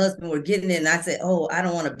and my husband were getting in. And I said, "Oh, I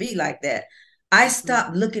don't want to be like that." I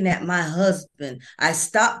stopped looking at my husband. I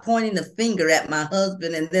stopped pointing the finger at my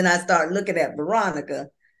husband, and then I started looking at Veronica.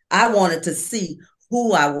 I wanted to see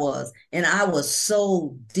who I was, and I was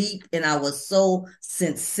so deep and I was so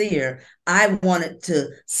sincere. I wanted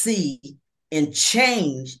to see and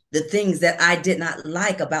change the things that I did not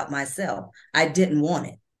like about myself. I didn't want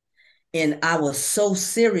it. And I was so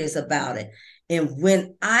serious about it. And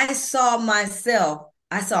when I saw myself,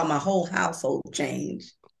 I saw my whole household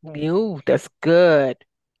change. Ooh, that's good.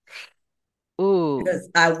 Ooh. Because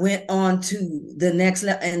I went on to the next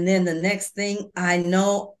level. And then the next thing I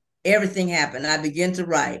know, everything happened. I began to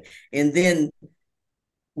write. And then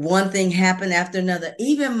one thing happened after another.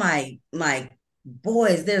 Even my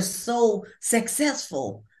boys, they're so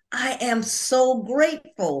successful. I am so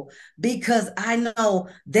grateful because I know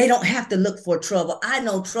they don't have to look for trouble. I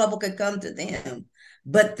know trouble could come to them,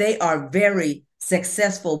 but they are very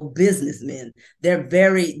successful businessmen. They're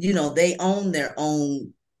very, they own their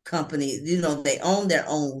own company, they own their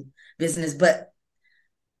own business. But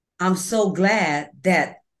I'm so glad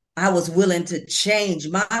that I was willing to change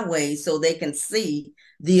my ways so they can see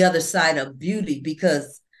the other side of beauty,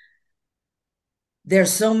 because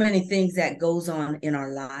there's so many things that goes on in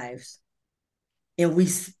our lives and we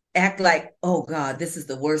act like, oh God, this is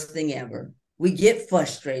the worst thing ever. We get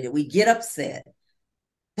frustrated, we get upset,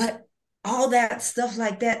 but all that stuff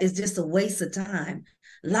like that is just a waste of time.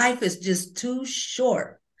 Life is just too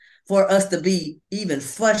short for us to be even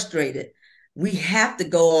frustrated. We have to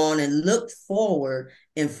go on and look forward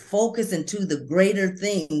and focus into the greater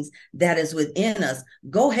things that is within us.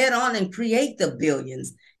 Go head on and create the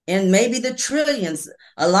billions and maybe the trillions.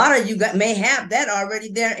 A lot of you may have that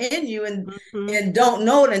already there in you, and don't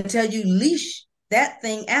know it until you leash that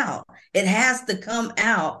thing out. It has to come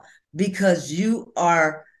out because you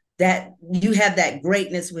have that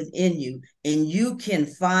greatness within you, and you can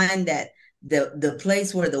find that the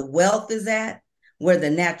place where the wealth is at, where the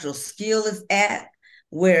natural skill is at,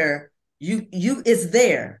 where you it's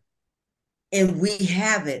there, and we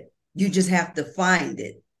have it. You just have to find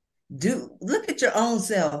it. Look at your own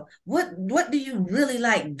self. What do you really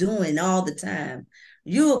like doing all the time?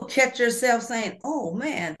 You'll catch yourself saying, oh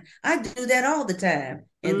man, I do that all the time.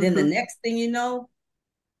 And then the next thing you know,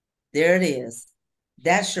 there it is.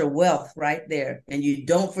 That's your wealth right there. And you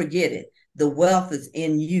don't forget it. The wealth is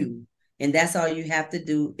in you. And that's all you have to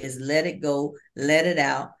do is let it go, let it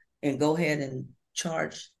out, and go ahead and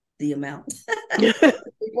charge the amount.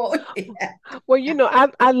 Well,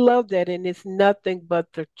 I love that, and it's nothing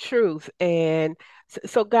but the truth. And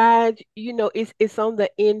so, guys, it's on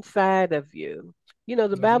the inside of you.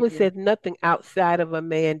 The Bible Yeah. says nothing outside of a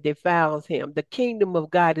man defiles him. The kingdom of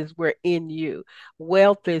God is where in you.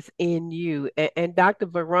 Wealth is in you. And Dr.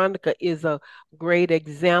 Veronica is a great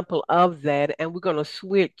example of that. And we're going to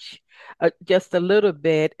switch just a little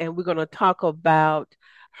bit, and we're going to talk about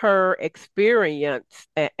her experience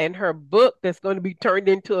and her book that's going to be turned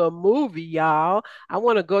into a movie, y'all. I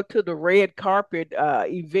want to go to the red carpet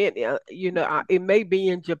event. It may be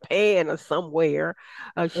in Japan or somewhere.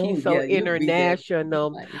 Oh She's so yeah, you'll be there.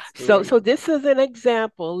 international. So, Story. so this is an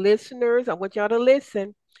example, listeners. I want y'all to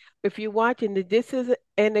listen. If you're watching this is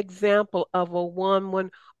an example of a woman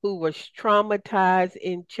who was traumatized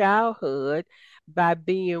in childhood by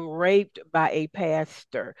being raped by a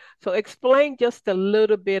pastor. So explain just a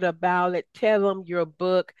little bit about it. Tell them your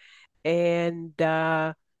book, and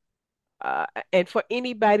and for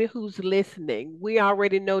anybody who's listening, we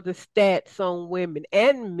already know the stats on women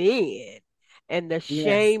and men and the Yes.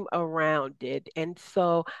 shame around it. And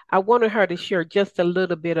so I wanted her to share just a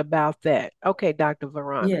little bit about that. Okay, Dr.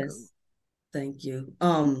 Veronica. Yes. Thank you.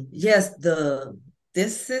 Yes,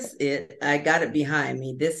 this is it. I got it behind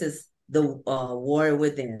me. This is the Warrior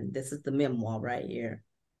Within. This is the memoir right here.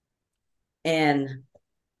 And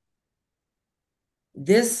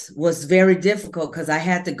this was very difficult because I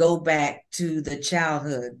had to go back to the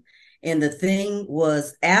childhood. And the thing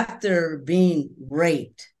was, after being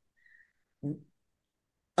raped,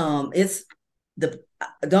 it's the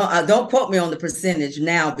don't quote me on the percentage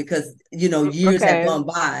now, because years have Okay. gone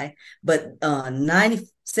by, but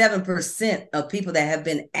 97% of people that have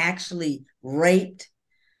been actually raped,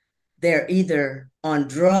 they're either on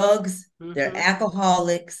drugs, they're Mm-hmm.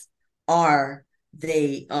 alcoholics, or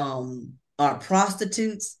they are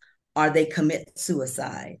prostitutes, or they commit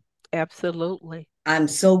suicide. Absolutely. I'm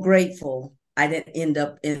so grateful I didn't end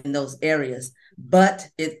up in those areas, but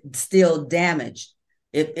it still damaged.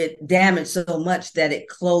 It damaged so much that it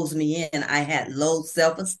closed me in. I had low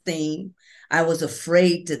self-esteem. I was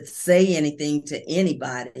afraid to say anything to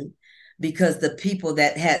anybody because the people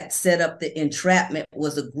that had set up the entrapment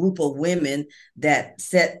was a group of women that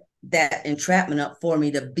set that entrapment up for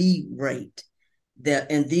me to be raped.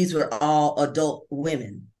 And these were all adult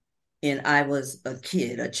women, and I was a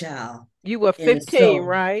kid, a child. You were And 15, so,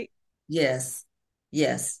 right? yes,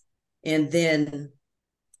 yes. And then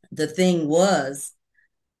the thing was,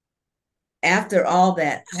 after all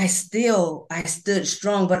that, I stood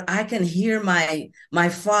strong, but I can hear my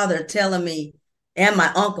father telling me, and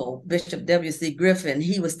my uncle, Bishop W.C. Griffin,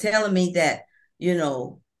 he was telling me that, you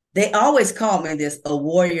know, they always called me this a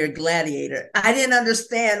warrior gladiator. I didn't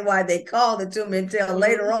understand why they called it to me until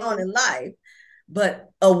later on Mm-hmm. in life. But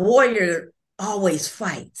a warrior always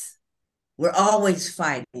fights. We're always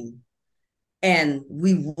fighting. And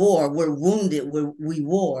we're wounded, we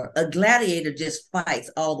war. A gladiator just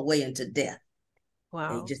fights all the way into death. They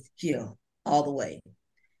Wow. just kill all the way.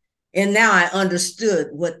 And now I understood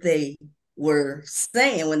what they were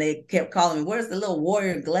saying when they kept calling me, where's the little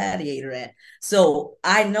warrior gladiator at? So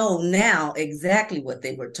I know now exactly what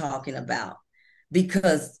they were talking about,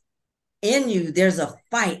 because in you, there's a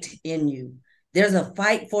fight in you. There's a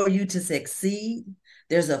fight for you to succeed.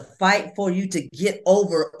 There's a fight for you to get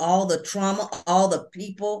over all the trauma, all the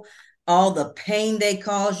people, all the pain they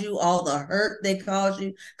cause you, all the hurt they cause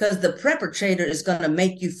you, because the perpetrator is going to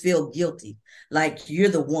make you feel guilty, like you're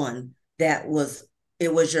the one that was,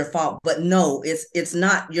 it was your fault. But no, it's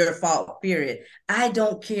not your fault, period. I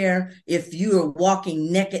don't care if you are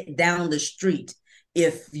walking naked down the street.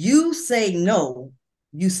 If you say no,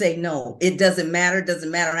 you say no. It doesn't matter. It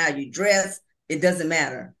doesn't matter how you dress. It doesn't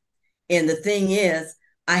matter. And the thing is,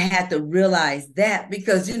 I had to realize that,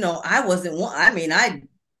 because, I wasn't one. I mean, I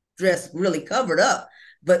dressed really covered up,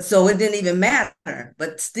 but so it didn't even matter.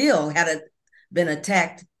 But still had been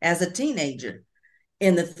attacked as a teenager.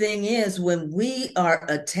 And the thing is, when we are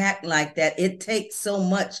attacked like that, it takes so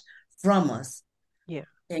much from us. Yeah.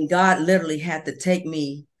 And God literally had to take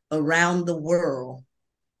me around the world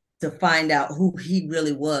to find out who he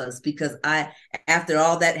really was, because after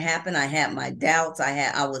all that happened, I had my doubts.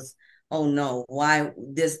 I was, oh no, why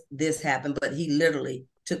this happened? But he literally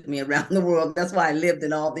took me around the world. That's why I lived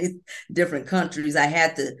in all these different countries. I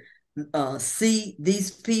had to see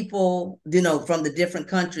these people, from the different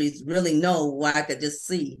countries, really know where I could just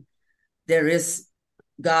see there is,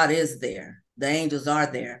 God is there, the angels are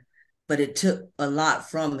there. But it took a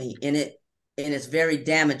lot from me, and it's very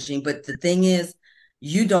damaging. But the thing is,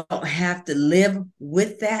 you don't have to live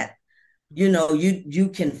with that. You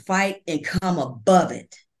can fight and come above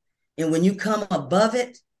it. And when you come above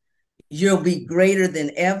it, you'll be greater than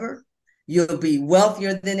ever. You'll be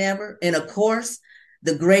wealthier than ever. And of course,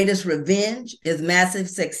 the greatest revenge is massive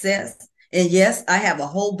success. And yes, I have a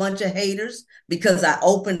whole bunch of haters because I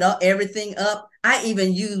opened up everything up. I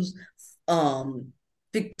even use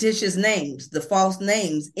fictitious names, the false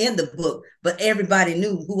names in the book, but everybody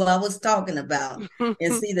knew who I was talking about.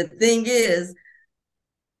 And see, the thing is,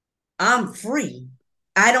 I'm free.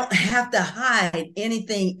 I don't have to hide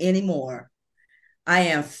anything anymore. I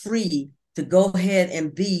am free to go ahead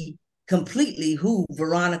and be completely who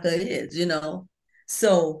Veronica is.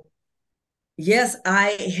 So, yes, I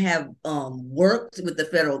have worked with the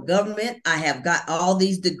federal government. I have got all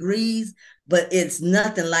these degrees, but it's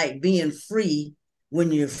nothing like being free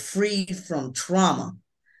when you're free from trauma,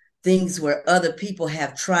 things where other people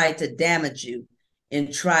have tried to damage you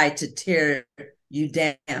and tried to tear you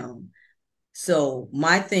down. So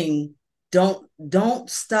my thing, don't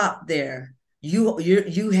stop there.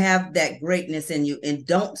 You have that greatness in you, and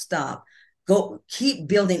don't stop. Go, keep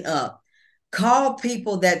building up. Call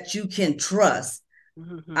people that you can trust.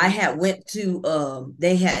 Mm-hmm. I had went to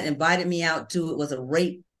they had invited me out to, it was a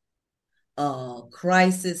rape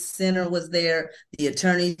crisis center was there. The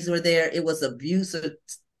attorneys were there. It was abuse or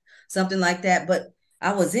something like that. But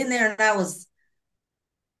I was in there, and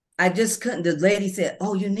I just couldn't. The lady said,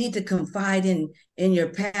 "Oh, you need to confide in your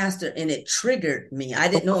pastor," and it triggered me. I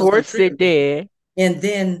didn't Of know it was going to course trigger it me. did. And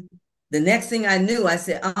then the next thing I knew, I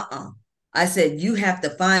said, I said, you have to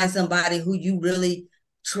find somebody who you really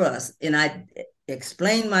trust. And I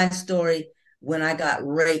explained my story when I got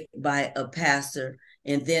raped by a pastor.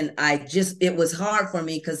 And then it was hard for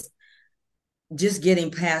me because just getting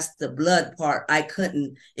past the blood part, I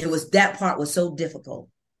couldn't, that part was so difficult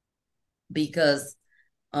because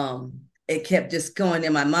it kept just going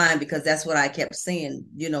in my mind, because that's what I kept seeing,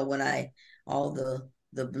 when all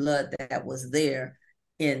the blood that was there,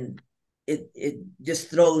 and it just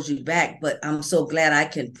throws you back. But I'm so glad I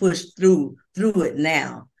can push through it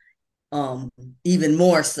now, um, even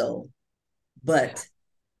more so. But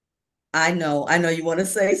I know you want to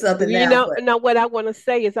say something You now, know, but no, what I want to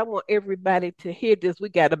say is I want everybody to hear this. We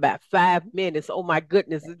got about 5 minutes. Oh my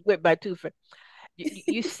goodness, it went by too fast.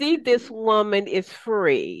 You see, this woman is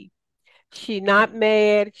free. She not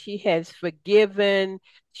mad. She has forgiven.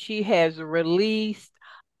 She has released.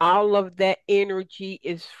 All of that energy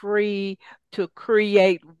is free to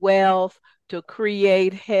create wealth, to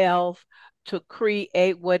create health, to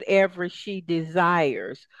create whatever she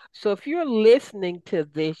desires. So if you're listening to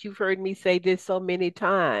this, you've heard me say this so many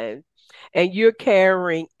times, and you're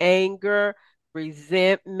carrying anger,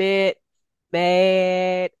 resentment,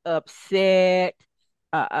 mad, upset,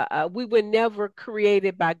 we were never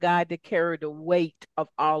created by God to carry the weight of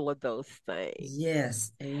all of those things.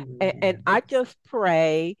 Yes, And amen. I Yes. just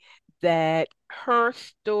pray that her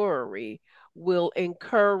story will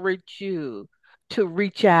encourage you to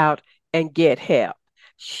reach out and get help.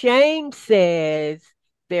 Shame says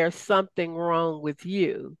there's something wrong with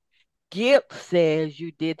you. Guilt says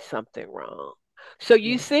you did something wrong. So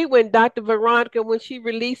you Yes. see, when Dr. Veronica, when she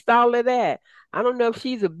released all of that, I don't know if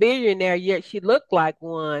she's a billionaire yet. She looked like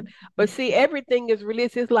one, but see, everything is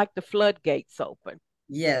released. It's like the floodgates open.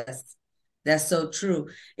 Yes, that's so true.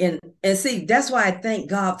 And see, that's why I thank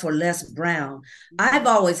God for Les Brown. I've Mhm.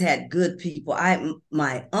 always had good people.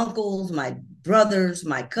 My uncles, my brothers,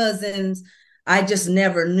 my cousins. I just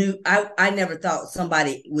never knew. I never thought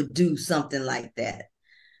somebody would do something like that.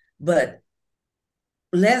 But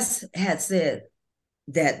Les had said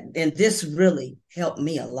that, and this really helped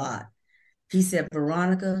me a lot. He said,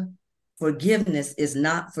 Veronica, forgiveness is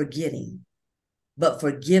not forgetting, but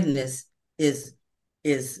forgiveness is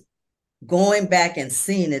going back and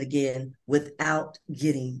seeing it again without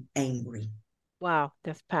getting angry. Wow,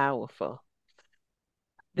 that's powerful.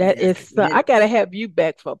 That Yes, is, so I it, got to have you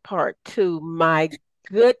back for part two. My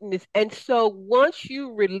goodness. And so once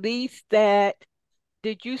you release that,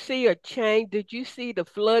 did you see a change? Did you see the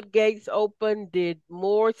floodgates open? Did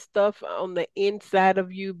more stuff on the inside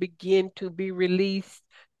of you begin to be released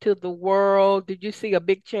to the world? Did you see a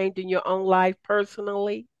big change in your own life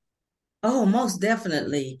personally? oh, most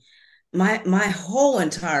definitely. My whole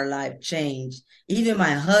entire life changed. Even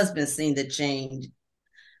my husband seemed to change.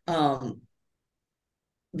 Um,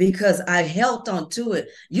 because I held on to it.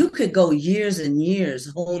 You could go years and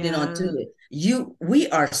years holding on to Yeah. it. We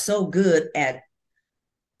are so good at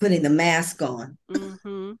putting the mask on,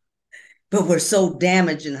 Mm-hmm. but we're so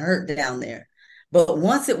damaged and hurt down there. But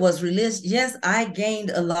once it was released, yes, I gained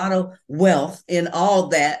a lot of wealth in all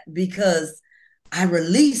that because I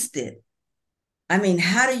released it. I mean,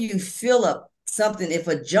 how do you fill up something if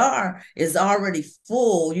a jar is already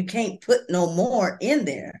full? You can't put no more in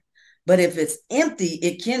there. But if it's empty,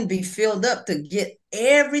 it can be filled up to get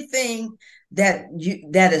everything that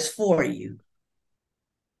is for you.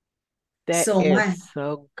 That So is my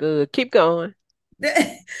so good. Keep going.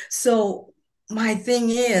 so my thing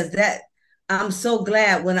is that I'm so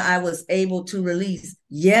glad when I was able to release.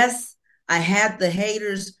 Yes, I had the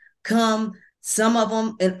haters come, some of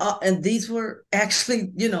them, and these were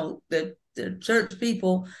actually, the church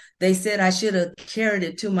people. They said I should have carried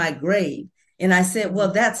it to my grave, and I said, well,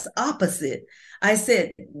 Mhm. that's opposite. I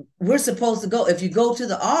said we're supposed to go. If you go to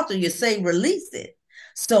the altar, you say release it.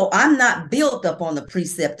 So I'm not built up on the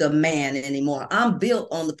precept of man anymore. I'm built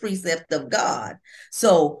on the precept of God.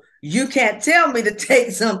 So you can't tell me to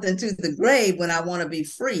take something to the grave when I want to be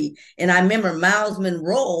free. And I remember Miles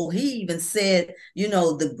Monroe, he even said,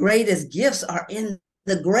 the greatest gifts are in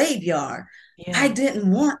the graveyard. I Yeah.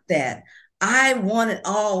 didn't want that. I wanted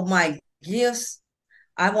all my gifts,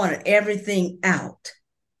 I wanted everything out.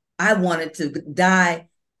 I wanted to die,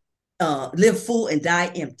 live full and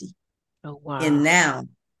die empty. Oh, And wow. now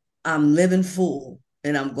I'm living full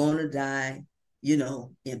and I'm going to die,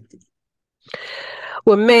 empty.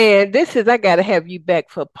 Well, man, I got to have you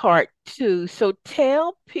back for part two. So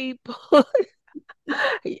tell people,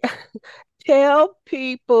 tell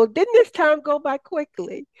people, didn't this time go by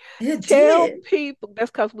quickly? It Tell did. people,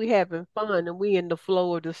 that's because we having fun and we in the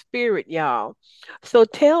flow of the spirit, y'all. So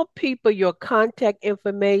tell people your contact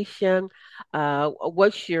information.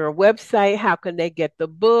 What's your website? How can they get the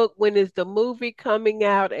book? When is the movie coming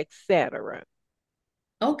out, etc.?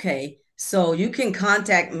 Okay. So you can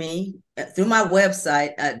contact me through my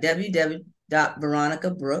website at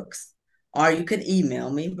www.veronicabrooks, or you can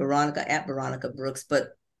email me, veronica@veronicabrooks, but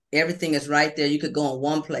everything is right there. You could go in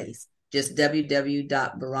one place, just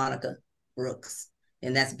www.veronicabrooks,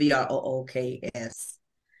 and that's Brooks,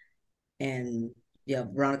 and yeah,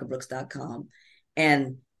 veronicabrooks.com.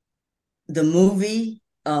 And the movie,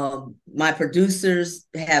 my producers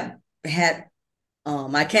have had,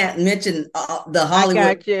 I can't mention the I Hollywood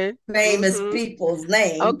got you. famous Hmm. people's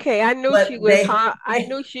name, Okay, I knew she but was hot. I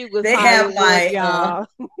knew she was they have Hollywood, my y'all.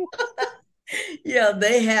 yeah,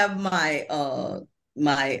 they have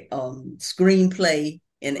my screenplay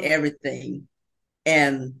and everything.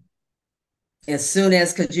 And as soon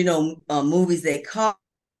as, because movies, they cost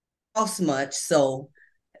much, so,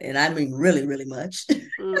 and I mean really, really much.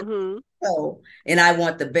 Mm-hmm. So, and I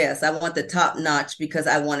want the best. I want the top notch because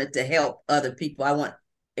I wanted to help other people. I want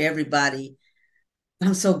everybody.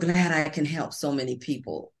 I'm so glad I can help so many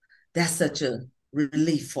people. That's such a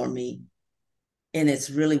relief for me. And it's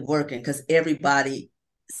really working because everybody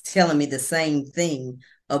is telling me the same thing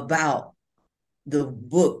about the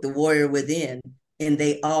book, The Warrior Within, and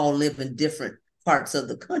they all live in different parts of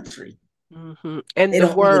the country. Mm-hmm. And They the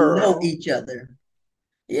don't even know world. each other.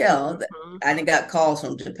 Yeah, Mm-hmm. I got calls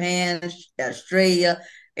from Japan, Australia,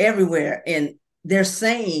 everywhere, and they're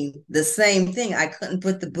saying the same thing. I couldn't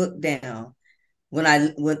put the book down. When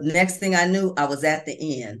next thing I knew, I was at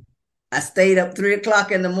the end. I stayed up 3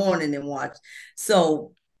 o'clock in the morning and watched.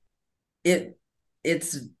 So it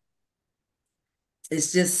it's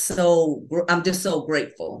it's just so, I'm just so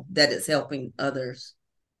grateful that it's helping others,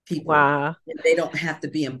 people. Wow. And they don't have to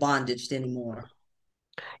be in bondage anymore.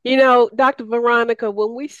 Dr. Veronica,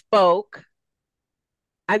 when we spoke,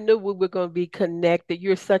 I knew we were going to be connected.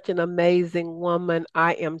 You're such an amazing woman.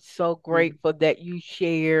 I am so grateful that you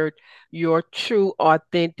shared your true,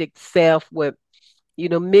 authentic self with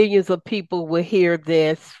millions of people will hear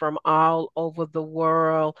this from all over the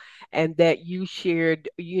world, and that you shared,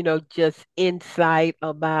 just insight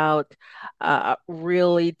about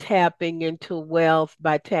really tapping into wealth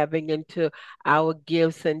by tapping into our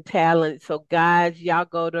gifts and talents. So, guys, y'all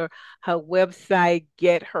go to her website,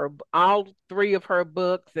 get her all three of her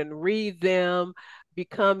books, and read them,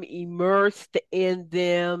 become immersed in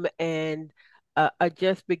them, and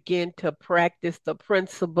just begin to practice the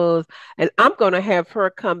principles. And I'm going to have her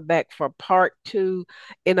come back for part 2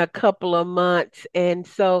 in a couple of months. And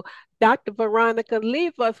so, Dr. Veronica,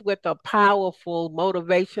 leave us with a powerful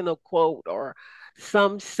motivational quote or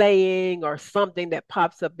some saying or something that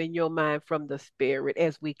pops up in your mind from the spirit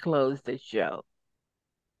as we close the show.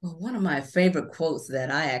 Well, one of my favorite quotes that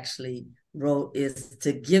I actually wrote is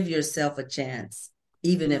to give yourself a chance,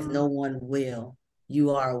 even if no Mm, one will.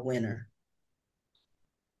 You are a winner.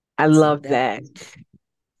 I So love that.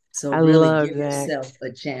 so I really love give that. yourself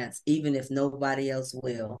a chance, even if nobody else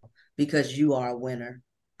will, because you are a winner.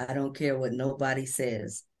 I don't care what nobody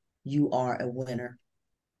says. You are a winner.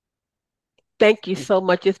 Thank you so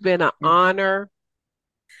much. It's been an honor.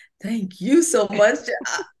 Thank you so much.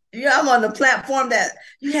 Yeah, I'm on the platform that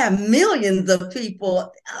you have millions of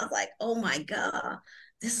people. I was like, oh my God,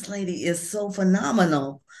 this lady is so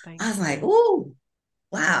phenomenal. Thank I was like, you. oh,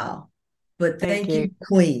 wow. But Thank thank you. you,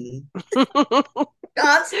 Queen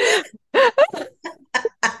Constance.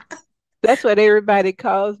 That's what everybody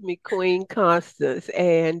calls me, Queen Constance.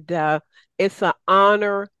 And it's an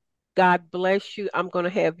honor. God bless you. I'm going to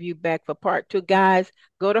have you back for part 2. Guys,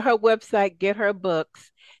 go to her website, get her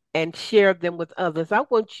books, and share them with others. I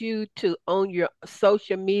want you to own your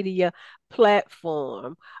social media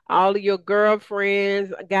platform. All of your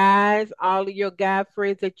girlfriends, guys, all of your guy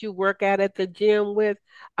friends that you work out at the gym with,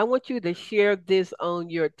 I want you to share this on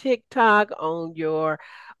your TikTok, on your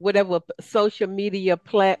whatever social media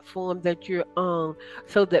platform that you're on,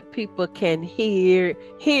 so that people can hear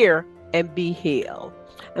and be healed.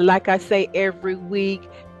 And like I say every week,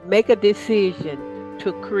 make a decision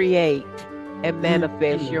to create and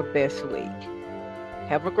manifest your best week.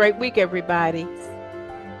 Have a great week, everybody.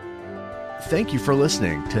 Thank you for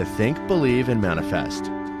listening to Think, Believe, and Manifest.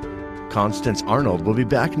 Constance Arnold will be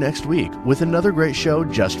back next week with another great show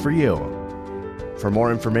just for you. For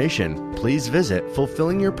more information, please visit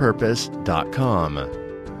fulfillingyourpurpose.com.